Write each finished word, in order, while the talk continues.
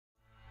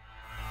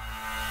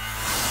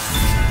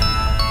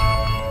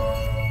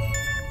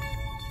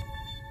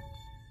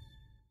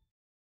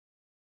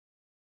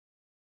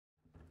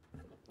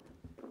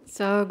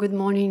So good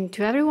morning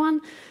to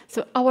everyone.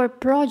 So our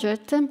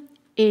project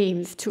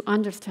aims to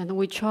understand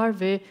which are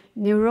the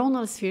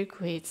neuronal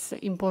circuits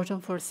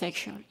important for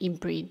sexual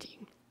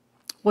imprinting.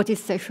 What is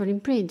sexual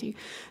imprinting?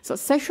 So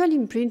sexual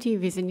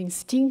imprinting is an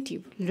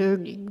instinctive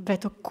learning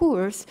that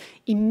occurs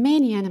in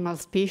many animal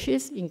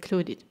species,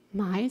 including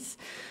mice,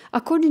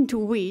 according to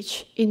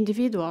which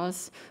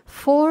individuals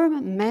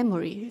form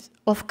memories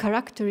of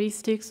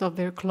characteristics of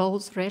their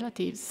close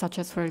relatives, such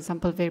as, for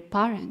example, their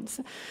parents.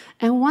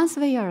 And once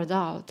they are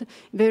adult,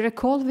 they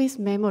recall this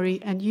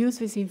memory and use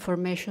this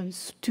information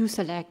to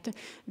select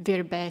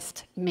their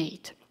best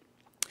mate.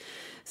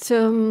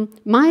 So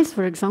mice,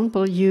 for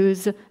example,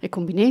 use a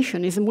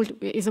combination, is a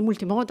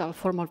multimodal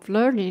form of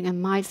learning,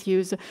 and mice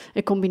use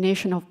a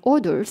combination of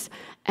odors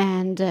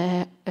and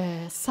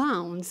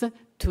sounds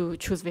to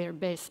choose their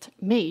best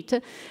mate.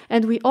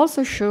 And we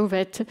also show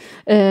that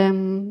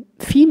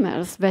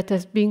females that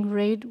have been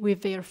raised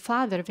with their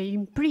father, they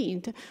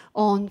imprint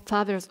on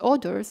father's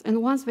odors,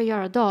 and once they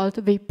are adult,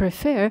 they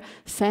prefer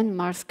scent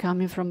marks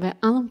coming from the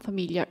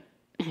unfamiliar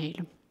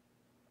male.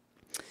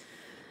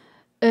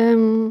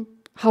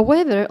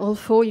 However,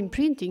 although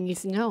imprinting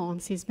is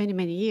known since many,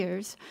 many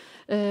years,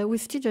 we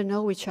still don't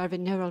know which are the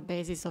neural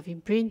bases of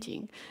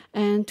imprinting.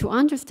 And to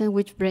understand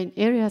which brain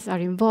areas are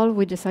involved,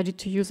 we decided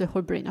to use a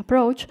whole brain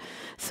approach.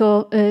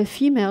 So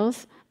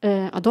females,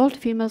 adult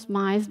females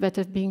mice that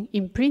have been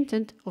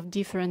imprinted on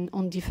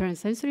different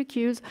sensory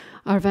cues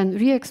are then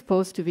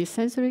re-exposed to these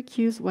sensory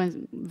cues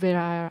when they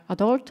are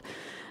adult.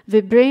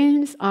 The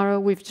brains are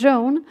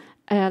withdrawn,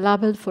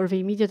 labeled for the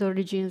immediate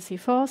origin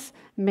cFos,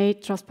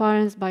 made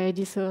transparent by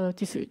iDISCO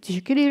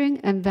tissue clearing,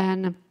 and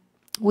then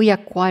we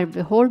acquire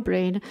the whole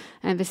brain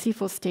and the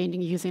cFos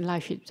staining using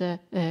light-sheet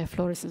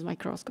fluorescence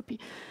microscopy.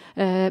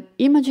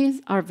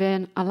 Images are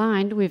then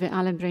aligned with the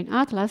Allen Brain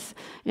Atlas,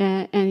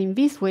 and in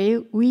this way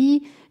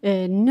we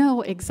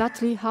know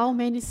exactly how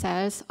many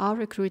cells are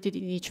recruited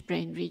in each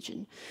brain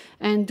region.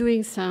 And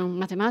doing some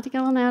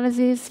mathematical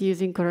analysis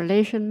using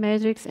correlation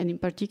metrics and in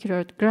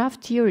particular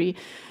graph theory,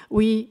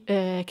 we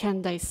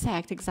can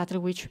dissect exactly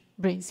which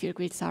brain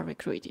circuits are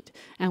recruited.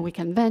 And we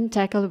can then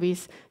tackle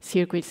these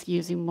circuits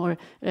using more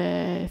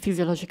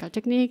physiological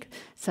technique,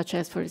 such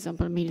as, for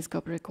example,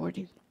 miniscope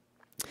recording.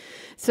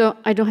 So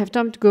I don't have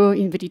time to go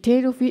in the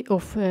detail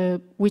of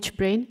which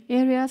brain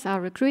areas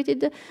are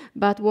recruited,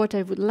 but what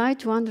I would like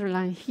to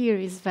underline here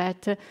is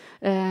that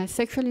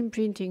sexual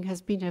imprinting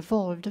has been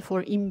evolved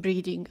for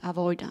inbreeding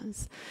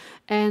avoidance.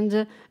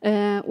 And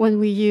when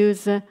we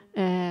use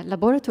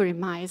laboratory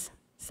mice,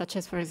 such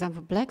as, for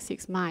example, black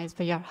 6 mice,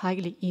 they are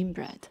highly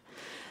inbred.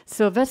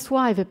 So that's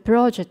why the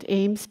project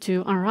aims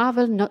to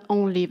unravel not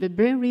only the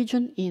brain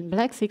region in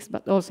black 6,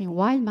 but also in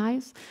wild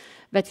mice.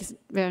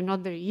 They are not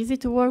very easy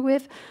to work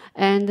with,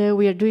 and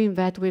we are doing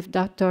that with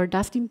Dr.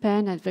 Dustin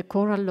Penn at the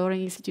Konrad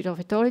Lorenz Institute of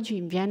Ethology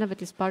in Vienna, that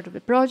is part of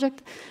the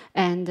project,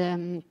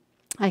 and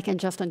I can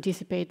just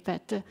anticipate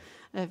that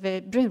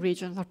the brain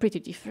regions are pretty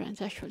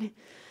different, actually.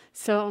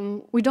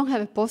 So we don't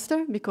have a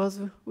poster because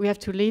we have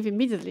to leave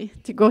immediately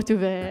to go to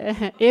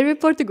the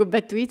airport to go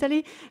back to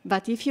Italy,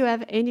 but if you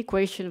have any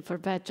question for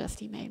that,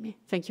 just email me.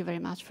 Thank you very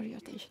much for your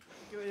attention.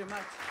 Thank you very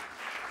much.